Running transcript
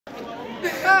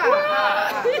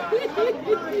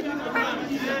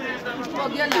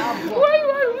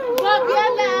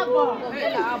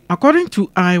According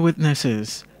to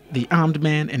eyewitnesses, the armed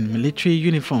men in military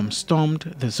uniform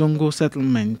stormed the Zoongo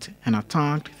settlement and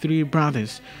attacked 3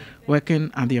 brothers working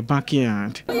at their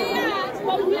backyard.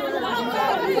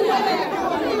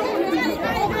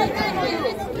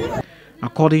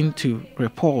 According to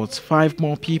reports, 5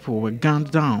 more people were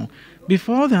gunned down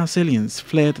before the assailants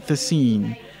fled the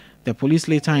scene. The police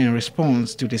later, in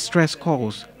response to distress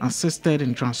calls, assisted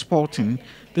in transporting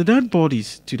the dead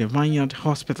bodies to the Vineyard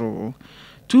Hospital.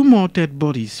 2 more dead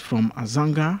bodies from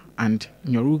Azanga and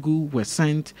Nyorugu were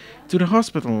sent to the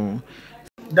hospital.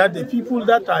 That the people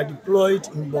that are deployed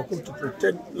in Bawku to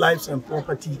protect lives and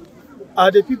property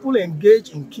are the people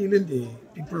engaged in killing the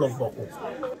people of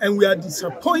Bawku. And we are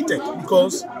disappointed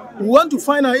because we want to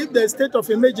find out if there's a state of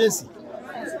emergency.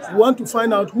 We want to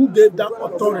find out who gave that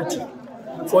authority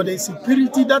for the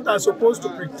security that are supposed to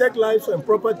protect lives and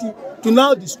property to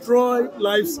now destroy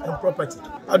lives and property.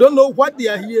 I don't know what they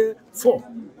are here for,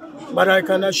 but I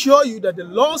can assure you that the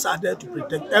laws are there to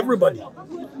protect everybody.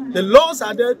 The laws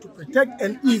are there to protect,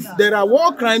 and if there are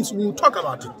war crimes, we will talk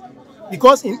about it.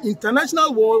 Because in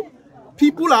international war,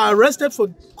 people are arrested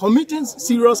for committing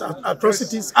serious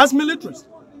atrocities as militaries.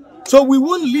 So we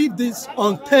won't leave this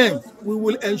unturned. We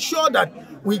will ensure that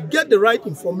we get the right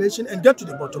information and get to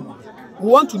the bottom of it. We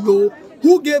want to know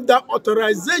who gave that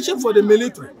authorization for the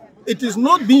military. It is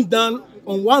not being done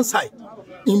on one side.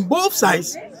 In both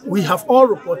sides, we have all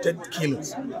reported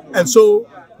killings. And so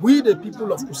we, the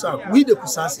people of Kusaku, we the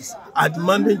Kusasis, are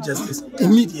demanding justice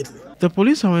immediately. The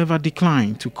police, however,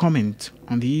 declined to comment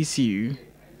on the issue.